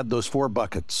 So if we had those 4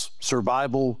 buckets,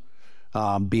 survival,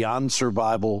 beyond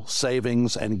survival,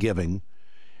 savings, and giving,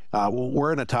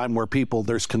 we're in a time where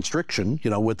there's constriction,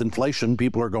 with inflation,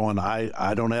 people are going,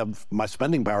 I don't have, my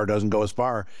spending power doesn't go as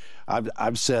far.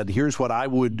 I've said, here's what I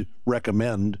would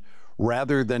recommend,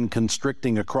 rather than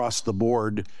constricting across the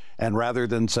board, and rather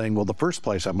than saying, well, the first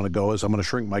place I'm going to go is I'm going to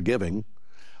shrink my giving.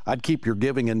 I'd keep your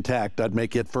giving intact. I'd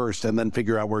make it first, and then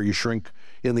figure out where you shrink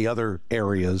in the other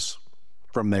areas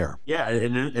from there. Yeah,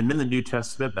 and in the New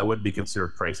Testament, that wouldn't be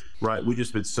considered crazy, right? We've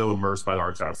just been so immersed by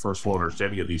our kind of first world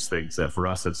understanding of these things that for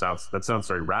us, that sounds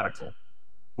very radical,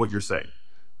 what you're saying.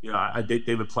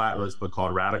 David Platt wrote this book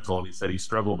called Radical, and he said he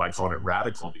struggled by calling it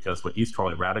radical because what he's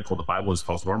calling radical, the Bible is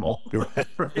called normal.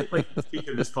 Right? Like, he could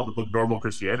have just called the book Normal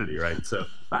Christianity, right? So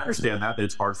I understand that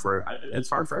it's hard for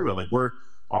everyone. Like,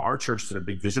 our church is in a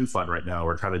big vision fund right now.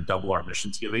 We're trying to double our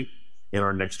missions giving in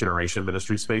our next generation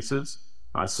ministry spaces.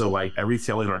 So like every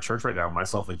family in our church right now,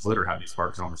 myself included, are having these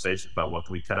hard conversations about what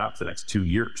can we cut out for the next 2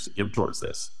 years to give towards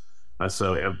this.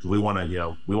 So we want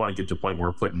to get to a point where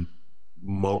we're putting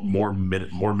more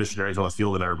missionaries on the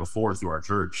field than ever before through our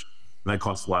church, and that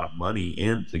costs a lot of money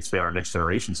and to expand our next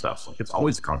generation stuff. So it's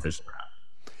always a conversation we're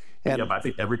having. But I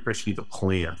think every Christian needs a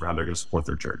plan for how they're going to support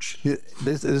their church.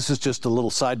 This is just a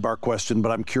little sidebar question,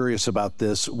 but I'm curious about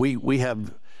this. We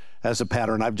have, as a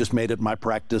pattern, I've just made it my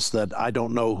practice that I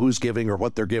don't know who's giving or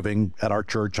what they're giving at our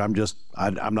church. I'm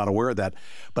not aware of that.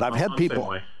 But I'm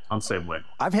the same way.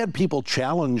 I've had people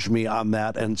challenge me on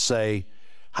that and say,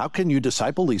 how can you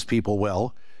disciple these people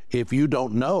well if you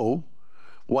don't know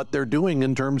what they're doing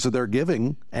in terms of their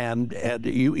giving? And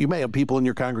you may have people in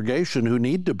your congregation who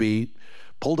need to be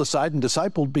pulled aside and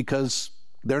discipled because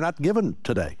they're not given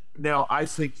today. Now, I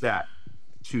think that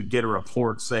to get a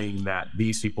report saying that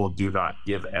these people do not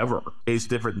give ever is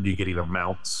different than you getting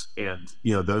amounts and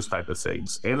those type of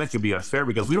things. And that can be unfair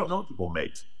because we don't know what people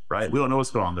make, right? We don't know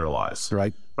what's going on in their lives,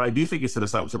 right? But I do think it's set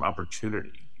aside with some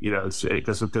opportunity,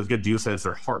 because good deal says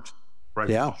their heart, right?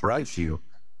 Yeah, right. Issue.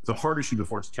 It's a heart issue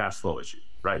before it's a cash flow issue,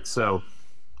 right? So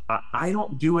I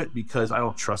don't do it because I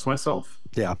don't trust myself.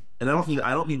 Yeah, and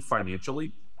I don't mean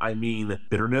financially. I mean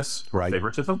bitterness, right?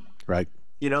 Favoritism, right?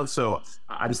 So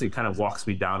I just think it kind of walks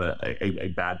me down a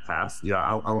bad path.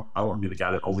 I don't be the guy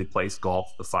that only plays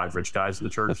golf, the 5 rich guys in the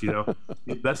church,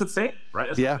 That's insane, right?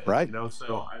 That's yeah, insane, right.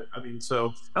 So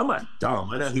so I'm not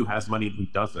dumb. I know who has money and who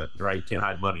doesn't, right? You can't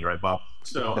hide money, right, Bob?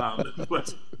 So,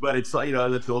 but it's like, that's a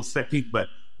little sticky, but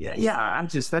yeah,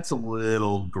 that's a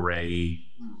little gray.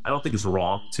 I don't think it's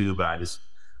wrong too, but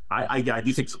I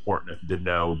do think it's important to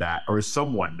know that, or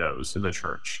someone knows in the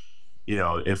church, if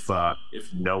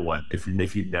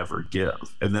you never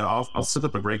give, and then I'll set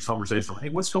up a great conversation. Hey,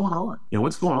 what's going on?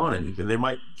 What's going on? And they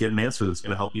might get an answer that's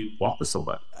going to help you walk with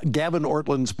somebody. Gavin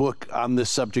Ortland's book on this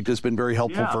subject has been very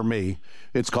helpful for me.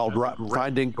 It's called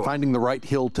Finding the Right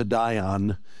Hill to Die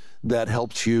On. That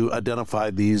helps you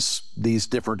identify these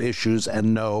different issues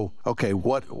and know, okay,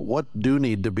 what do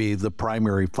need to be the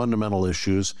primary fundamental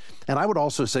issues. And I would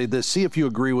also say this, see if you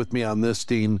agree with me on this,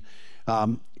 Dean.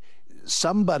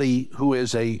 Somebody who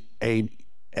is an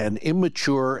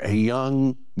immature, a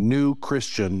young, new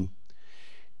Christian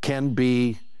can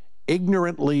be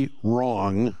ignorantly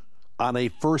wrong on a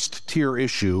first-tier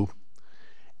issue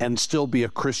and still be a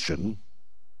Christian.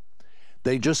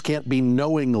 They just can't be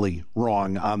knowingly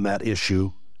wrong on that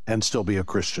issue and still be a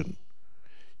Christian.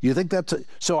 You think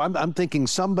so I'm thinking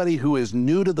somebody who is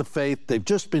new to the faith, they've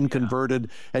just been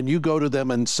converted, and you go to them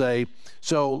and say,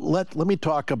 so let me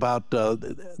talk about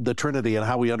the Trinity and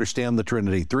how we understand the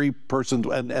Trinity, 3 persons,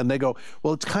 and they go,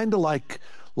 well, it's kind of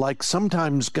like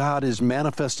sometimes God is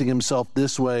manifesting himself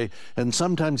this way, and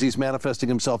sometimes he's manifesting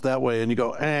himself that way, and you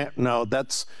go, no,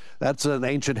 that's an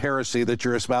ancient heresy that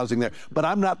you're espousing there. But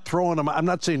I'm not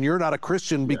saying you're not a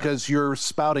Christian because you're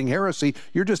spouting heresy.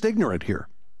 You're just ignorant here.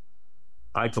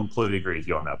 I completely agree with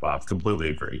you on that, Bob. Completely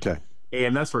agree. Okay.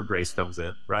 And that's where grace comes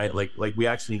in, right? Like we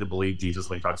actually need to believe Jesus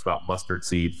when he talks about mustard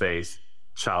seed faith,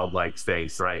 childlike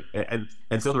faith, right? And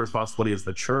so the responsibility is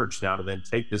the church now to then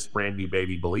take this brand new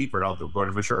baby believer out to go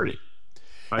to maturity.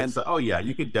 Right? And so,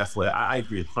 you could definitely, I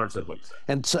agree with 100% what you said.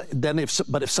 And so then if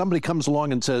somebody comes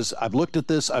along and says, I've looked at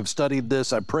this, I've studied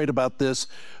this, I've prayed about this,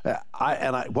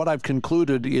 what I've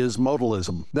concluded is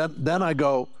modalism. Then I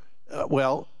go,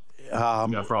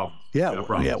 got a problem.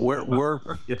 Yeah, we're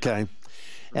okay.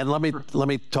 And let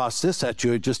me toss this at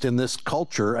you, just in this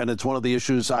culture, and it's one of the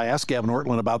issues I asked Gavin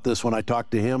Ortland about this when I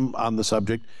talked to him on the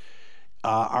subject.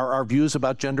 Are our views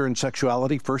about gender and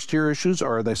sexuality first-tier issues,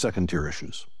 or are they second-tier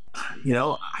issues?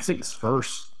 I think it's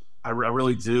first. I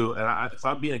really do. And if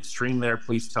I'm being extreme there,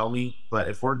 please tell me. But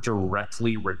if we're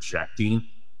directly rejecting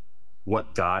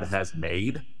what God has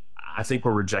made, I think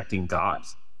we're rejecting God.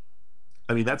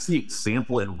 I mean, that's the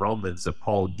example in Romans that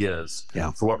Paul gives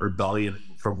for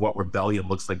what rebellion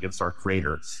looks like against our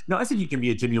Creator. Now, I think you can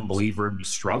be a genuine believer and be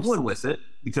struggling with it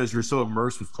because you're so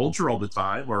immersed with culture all the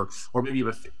time, or maybe you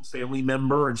have a family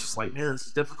member and just like, man,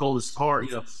 it's difficult, it's hard.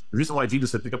 The reason why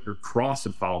Jesus said, pick up your cross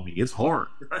and follow me, it's hard,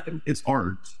 right? It's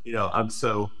hard.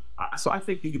 So I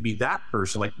think you could be that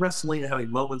person, like wrestling and having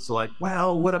moments of like,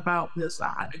 well, what about this?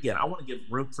 Again, I want to give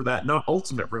room for that, not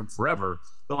ultimate room forever,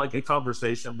 but like a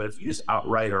conversation. But if you just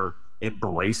outright are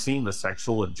embracing the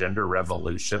sexual and gender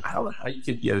revolution, I don't know how you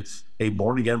could be a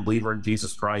born-again believer in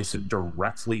Jesus Christ and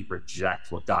directly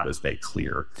reject what God has made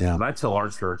clear. Yeah. And I tell our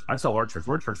church, we're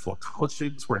a church full of college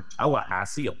students. We're in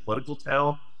Tallahassee, a political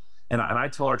town. And I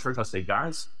tell our church, I say,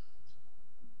 guys,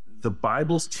 the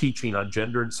Bible's teaching on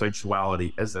gender and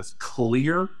sexuality is as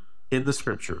clear in the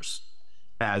scriptures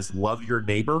as love your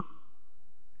neighbor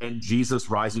and Jesus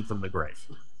rising from the grave.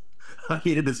 I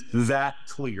mean, it is that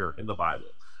clear in the Bible.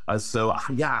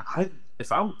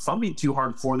 If I'm being too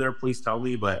hardcore there, please tell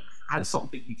me, but I just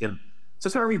don't think you can.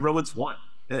 Just I read Romans 1.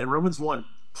 In Romans 1,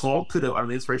 Paul could have, under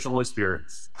the inspiration of the Holy Spirit,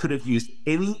 could have used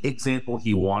any example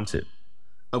he wanted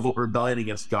of what rebellion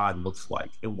against God looks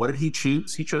like. And what did he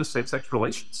choose? He chose same-sex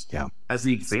relations as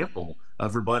the example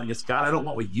of rebellion against God. I don't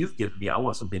want what you've given me. I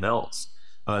want something else.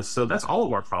 So that's all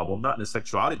of our problem, not in a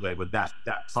sexuality way, but that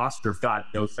posture of God,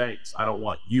 no thanks. I don't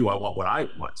want you. I want what I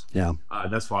want. Yeah.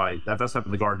 That's why that's happened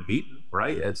in the Garden of Eden,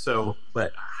 right? And so,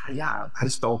 but I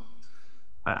just don't.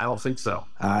 I don't think so.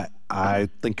 I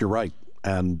think you're right,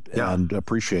 and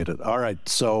appreciate it. All right,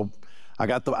 so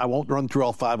I won't run through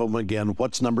all five of them again.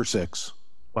 What's number 6?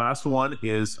 Last one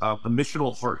is a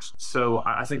missional heart. So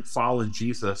I think following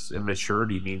Jesus in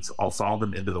maturity means I'll follow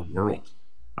them into the world.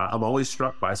 I'm always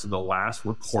struck by some of the last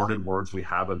recorded words we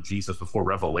have of Jesus before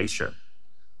Revelation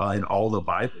in all the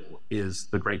Bible is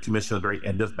the Great Commission at the very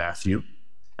end of Matthew.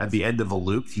 At the end of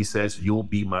Luke, he says, you'll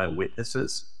be my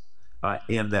witnesses.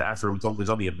 And that after he's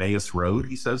on the Emmaus Road,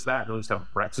 he says that. And he's having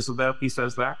breakfast with them, he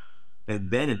says that. And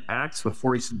then in Acts,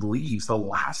 before he leaves, the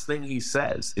last thing he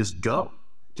says is go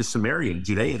to Samaria and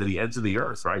Judea, to the ends of the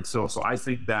earth, right? So I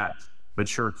think that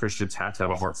mature Christians have to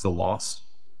have a heart for the lost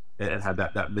and have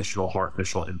that missional heart,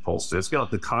 missional impulse. It's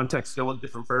the context is going to look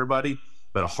different for everybody,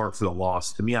 but a heart for the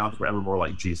lost. To me, I'm forever more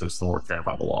like Jesus than we're caring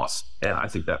about the lost. And I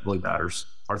think that really matters.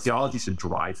 Our theology should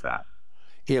drive that.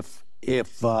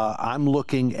 If I'm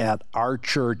looking at our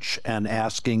church and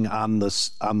asking on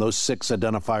those 6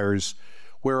 identifiers,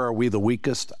 where are we the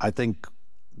weakest? I think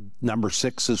number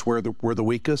 6 is where we're the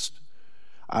weakest.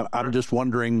 I'm just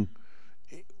wondering,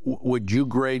 would you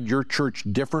grade your church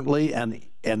differently? And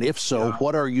if so,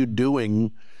 what are you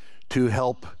doing to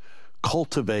help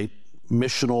cultivate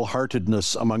missional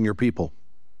heartedness among your people?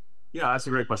 Yeah, that's a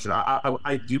great question.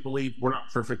 I do believe we're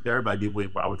not perfect there, but I do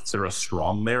believe I would consider us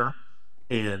strong there.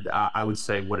 And I would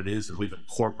say what it is we've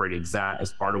incorporated that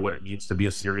as part of what it means to be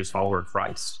a serious follower of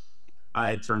Christ.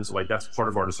 In terms of that's part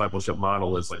of our discipleship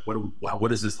model is what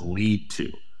does this lead to?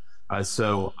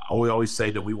 So we always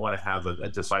say that we want to have a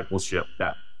discipleship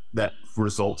that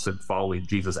results in following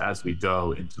Jesus as we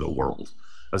go into the world.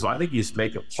 And so I think you just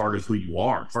make it part of who you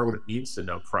are, part of what it means to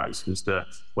know Christ, is to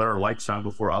let our light shine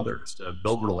before others, to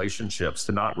build relationships,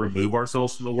 to not remove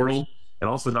ourselves from the world, and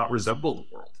also not resemble the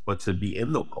world, but to be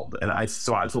in the world. And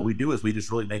so that's what we do is we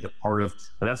just really make it part of,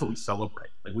 and that's what we celebrate.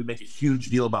 We make a huge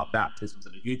deal about baptisms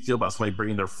and a huge deal about somebody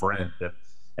bringing their friend,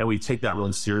 and we take that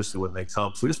really seriously when they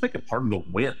come. So we just make it part of the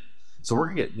win. So we're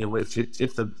gonna get,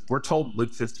 we're told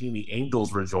Luke 15, the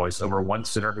angels rejoice over one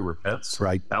sinner who repents.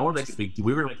 Right. I want to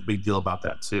we're gonna make a big deal about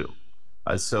that too.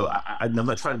 So I'm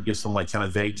not trying to give some kind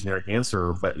of vague generic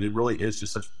answer, but it really is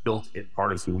just such built-in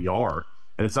part of who we are.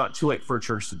 And it's not too late for a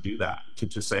church to do that, to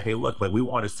just say, hey, look, we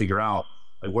want to figure out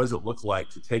what does it look like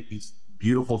to take these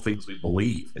beautiful things we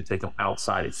believe and take them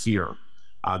outside of here,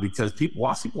 because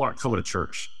lots of people aren't coming to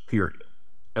church, period,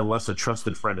 unless a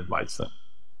trusted friend invites them.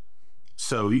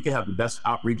 So you can have the best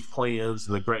outreach plans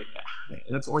and and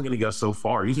that's only going to go so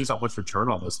far. Usually there's not much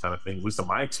return on those kind of things, at least in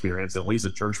my experience, at least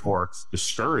the church more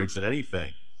discouraged than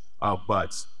anything. I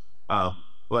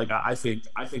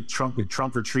think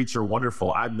trunk retreats are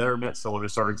wonderful. I've never met someone who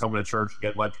started coming to church and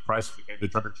get led to Christ and came to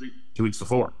trunk retreat 2 weeks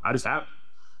before. I just haven't.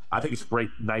 I think it's a great,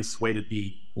 nice way to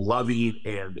be loving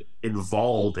and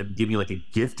involved and giving like a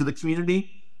gift to the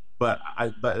community. But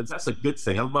that's a good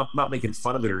thing. I'm not making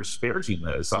fun of it or disparaging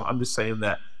those. I'm just saying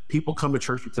that people come to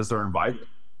church because they're invited.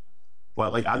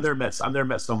 Well, like I've never met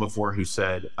someone before who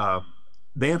said,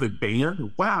 they have a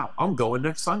band. Wow, I'm going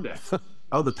next Sunday.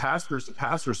 Oh, the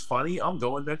pastor's funny. I'm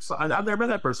going next Sunday. I've never met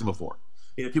that person before.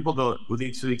 You know, people go to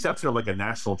the exception of like a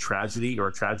national tragedy or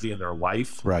a tragedy in their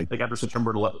life. Right. Like after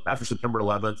September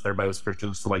 11th, everybody was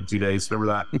Christians for like 2 days.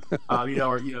 Remember that?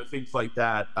 Or things like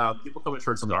that. People come to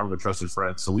church and they aren't trusted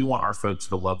friends. So we want our folks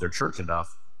to love their church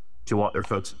enough to want their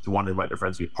folks to want to invite their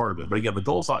friends to be a part of it. But again, the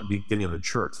goal is not getting in the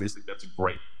church. We just think that's a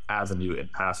great avenue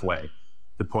and pathway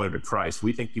to point them to Christ.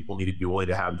 We think people need to be willing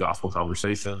to have gospel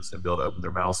conversations and be able to open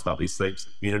their mouths about these things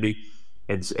in the community,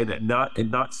 and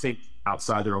not think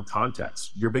outside their own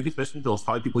context. Your biggest mission field is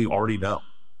probably people you already know,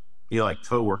 like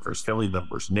coworkers, family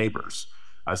members, neighbors.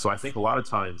 So I think a lot of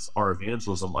times our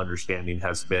evangelism understanding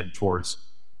has been towards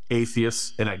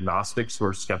atheists and agnostics who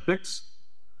are skeptics.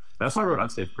 And that's why I wrote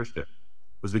Unsaved Christian,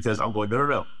 was because I'm going,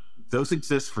 no. Those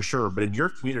exist for sure, but in your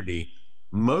community,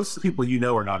 most of the people you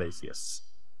know are not atheists.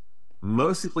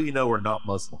 Most people you know are not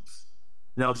Muslims.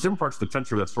 Now, in different parts of the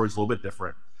country, that story's a little bit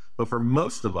different. But for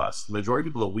most of us, the majority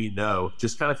of people that we know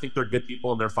just kind of think they're good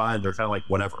people and they're fine. They're kind of like,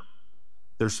 whatever.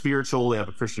 They're spiritual. They have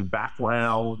a Christian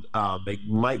background. They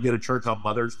might go to church on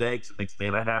Mother's Day because it makes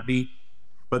Santa happy,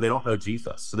 but they don't know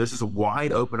Jesus. So this is a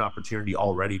wide open opportunity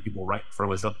already. People right in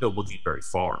front of us don't go looking very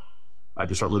far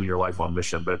to start living your life on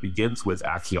mission. But it begins with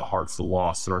actually a heart for the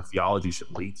lost, and our theology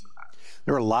should lead to that.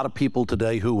 There are a lot of people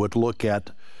today who would look at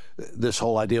this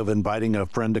whole idea of inviting a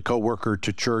friend, a coworker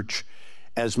to church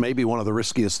as maybe one of the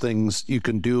riskiest things you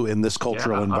can do in this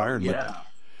cultural environment.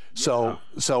 So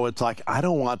it's like, I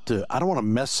don't want to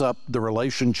mess up the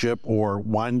relationship or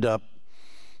wind up,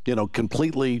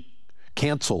 completely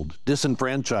canceled,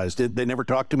 disenfranchised. They never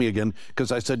talked to me again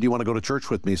because I said, do you want to go to church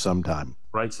with me sometime?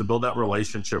 Right. So build that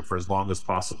relationship for as long as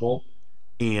possible.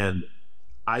 And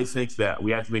I think that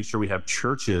we have to make sure we have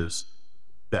churches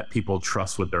that people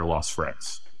trust with their lost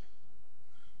friends.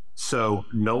 So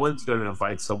no one's going to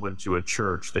invite someone to a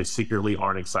church they secretly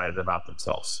aren't excited about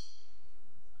themselves.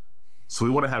 So we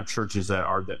want to have churches that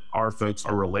our folks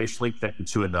are relationally connected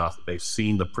to enough. They've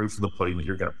seen the proof of the pudding that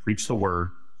you're going to preach the word,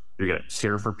 you're going to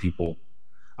care for people,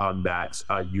 that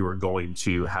you are going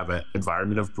to have an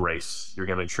environment of grace. You're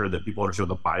going to make sure that people understand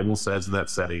what the Bible says in that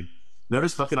setting.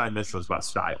 Notice nothing I mentioned was about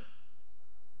style.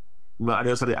 I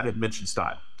didn't mention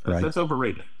style. Right. That's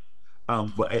overrated.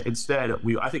 But instead,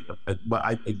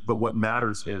 but what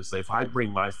matters is if I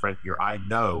bring my friend here, I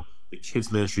know the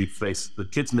kids ministry space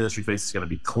is going to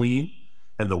be clean,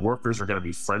 and the workers are going to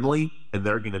be friendly, and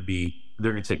they're going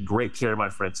to take great care of my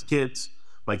friend's kids.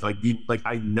 Like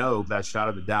I know that shot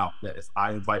of a doubt that if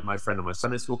I invite my friend to my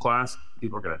Sunday school class,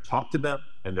 people are going to talk to them,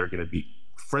 and they're going to be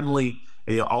friendly.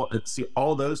 And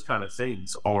all those kind of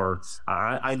things are.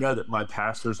 I know that my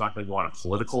pastor's not going to go on a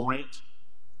political rant,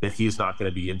 that he's not going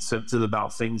to be insensitive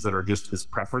about things that are just his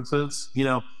preferences,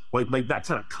 like that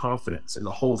kind of confidence in the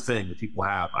whole thing that people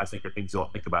have, I think are things you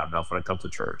don't think about enough when it comes to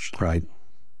church. Right.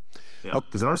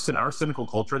 Because in our cynical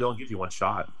culture, they don't give you one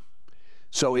shot.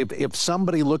 So if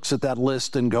somebody looks at that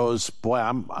list and goes, boy,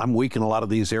 I'm weak in a lot of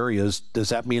these areas, does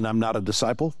that mean I'm not a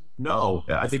disciple? No,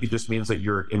 I think it just means that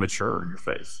you're immature in your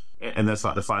faith. And that's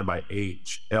not defined by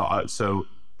age. I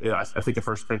think in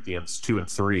 1 Corinthians 2 and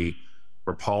 3,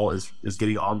 where Paul is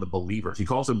getting on the believers. He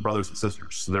calls them brothers and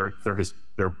sisters. So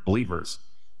they're believers.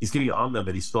 He's getting on them,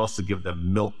 and he still has to give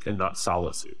them milk and not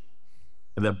solid food.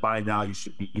 And then by now you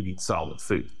should be eating solid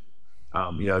food.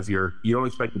 If you don't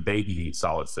expect the baby to eat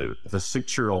solid food. If a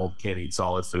 6-year-old can't eat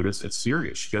solid food, it's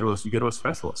serious. You go to a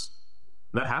specialist.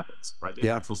 And that happens, right? The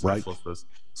actual specialist does.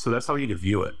 So that's how you need to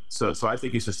view it. So I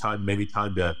think it's just time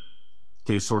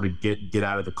to sort of get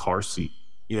out of the car seat,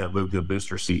 move to a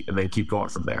booster seat, and then keep going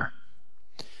from there.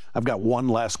 I've got one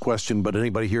last question, but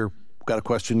anybody here got a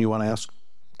question you want to ask?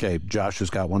 Okay, Josh has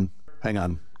got one. Hang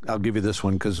on. I'll give you this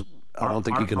one because I don't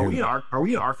think you can hear me. Are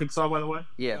we in Arkansas, by the way?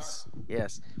 Yes. Okay.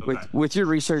 With your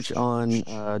research on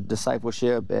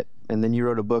discipleship, and then you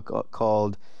wrote a book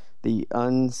called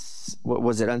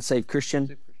Unsaved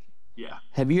Christian? Yeah.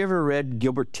 Have you ever read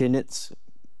Gilbert Tenet's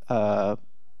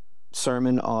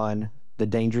sermon on the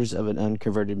dangers of an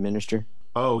unconverted minister?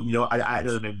 Oh, I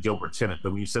know the name Gilbert Tenet,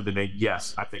 but when you said the name,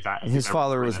 yes, I think his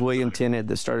father was William Tenet,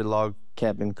 that started Log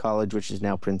Cabin College, which is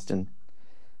now Princeton.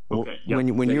 Okay.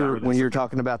 When you're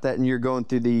talking about that, and you're going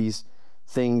through these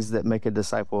things that make a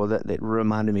disciple, that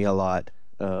reminded me a lot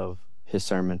of his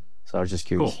sermon. So I was just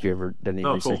curious if you ever done any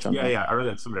research on that. Yeah, I read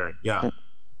that seminary. Yeah.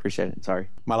 Appreciate it. Sorry.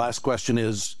 My last question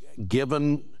is,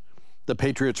 given the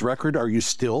Patriots record. Are you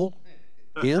still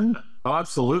in? Oh,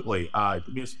 absolutely.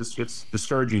 It's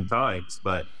discouraging times,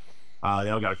 but they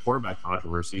all got a quarterback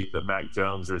controversy that Mac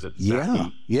Jones, or is it?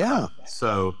 Yeah.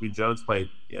 So Jones played,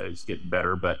 he's getting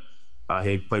better, but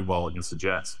he played well against the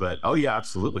Jets. But yeah,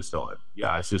 absolutely still in.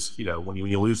 Yeah, it's just, when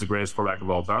you lose the greatest quarterback of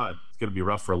all time, it's going to be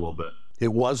rough for a little bit.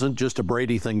 It wasn't just a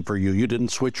Brady thing for you. You didn't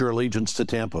switch your allegiance to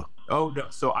Tampa. Oh, no.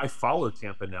 So I follow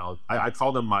Tampa now. I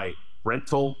call them my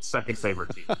rental second favorite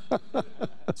team.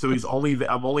 So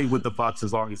I'm only with the Bucs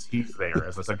as long as he's there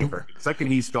as a second favorite. The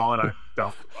second he's gone, I'm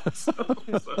down with the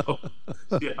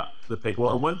Bucs.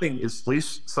 Well, one thing is, at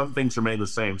least some things remain the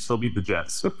same. Still beat the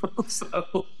Jets.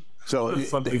 So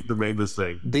some things remain the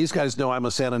same. These guys know I'm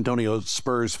a San Antonio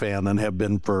Spurs fan and have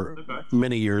been for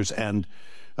many years. And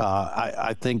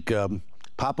I think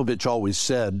Popovich always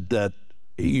said that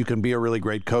you can be a really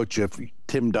great coach if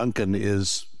Tim Duncan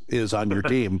is on your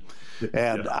team.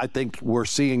 And I think we're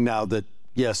seeing now that,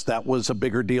 yes, that was a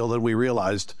bigger deal than we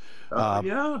realized.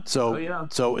 So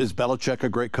is Belichick a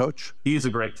great coach? He's a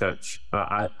great coach.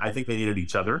 I think they needed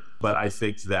each other, but I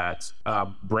think that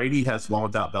Brady has won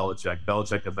without Belichick.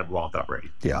 Belichick has never won without Brady.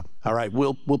 Yeah. All right.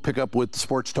 We'll pick up with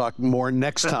sports talk more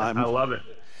next time. I love it.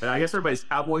 And I guess everybody's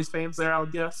Cowboys fans there, I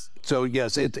would guess. So,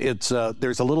 yes, it's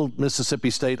there's a little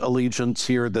Mississippi State allegiance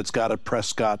here that's got a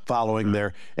Prescott following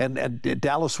there. And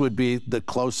Dallas would be the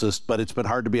closest, but it's been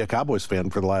hard to be a Cowboys fan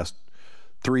for the last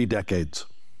 3 decades.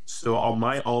 So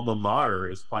my alma mater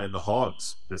is playing the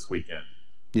Hogs this weekend.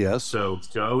 Yes. So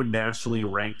go nationally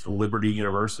ranked Liberty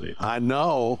University. I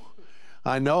know.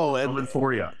 Coming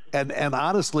for you. And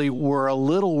honestly, we're a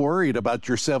little worried about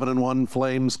your 7-1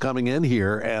 Flames coming in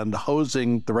here and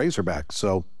hosing the Razorbacks.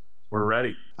 So we're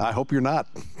ready. I hope you're not.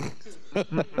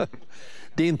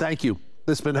 Dean, thank you.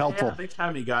 This has been helpful. Yeah, thanks for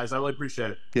having me, guys. I really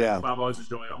appreciate it. Yeah. I'm always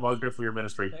enjoying it. I'm always grateful for your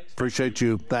ministry. Appreciate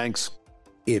you. Thanks.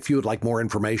 If you would like more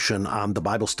information on the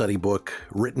Bible study book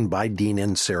written by Dean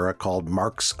Inserra called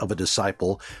Marks of a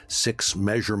Disciple, 6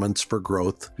 Measurements for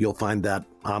Growth, you'll find that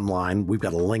online. We've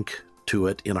got a link to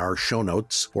it in our show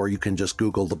notes, or you can just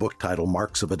Google the book title,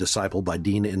 Marks of a Disciple by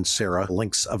Dean Inserra.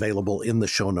 Links available in the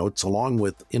show notes, along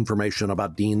with information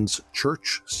about Dean's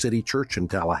church, City Church in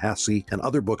Tallahassee, and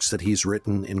other books that he's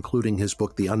written, including his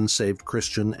book, The Unsaved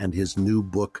Christian, and his new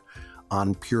book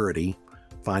on purity.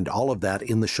 Find all of that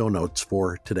in the show notes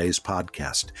for today's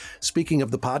podcast. Speaking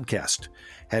of the podcast,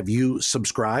 have you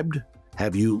subscribed?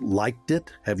 Have you liked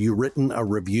it? Have you written a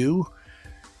review?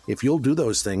 If you'll do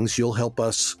those things, you'll help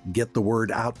us get the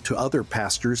word out to other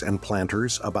pastors and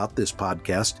planters about this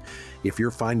podcast. If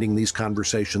you're finding these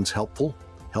conversations helpful,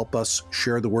 help us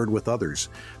share the word with others.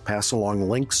 Pass along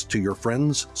links to your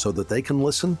friends so that they can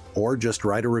listen, or just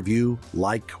write a review,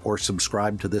 like, or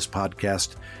subscribe to this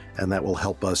podcast, and that will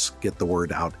help us get the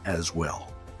word out as well.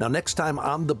 Now, next time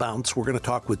on The Bounce, we're going to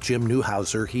talk with Jim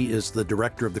Newhouser. He is the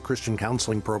director of the Christian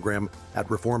Counseling Program at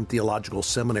Reformed Theological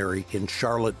Seminary in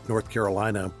Charlotte, North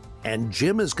Carolina. And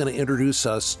Jim is going to introduce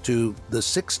us to the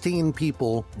 16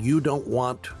 people you don't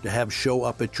want to have show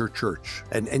up at your church.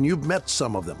 And you've met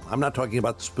some of them. I'm not talking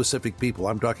about specific people.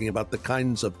 I'm talking about the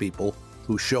kinds of people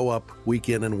who show up week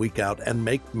in and week out and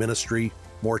make ministry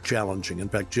more challenging. In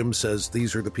fact, Jim says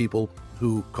these are the people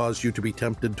who cause you to be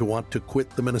tempted to want to quit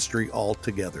the ministry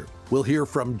altogether. We'll hear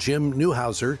from Jim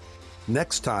Newhouser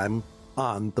next time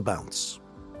on The Bounce.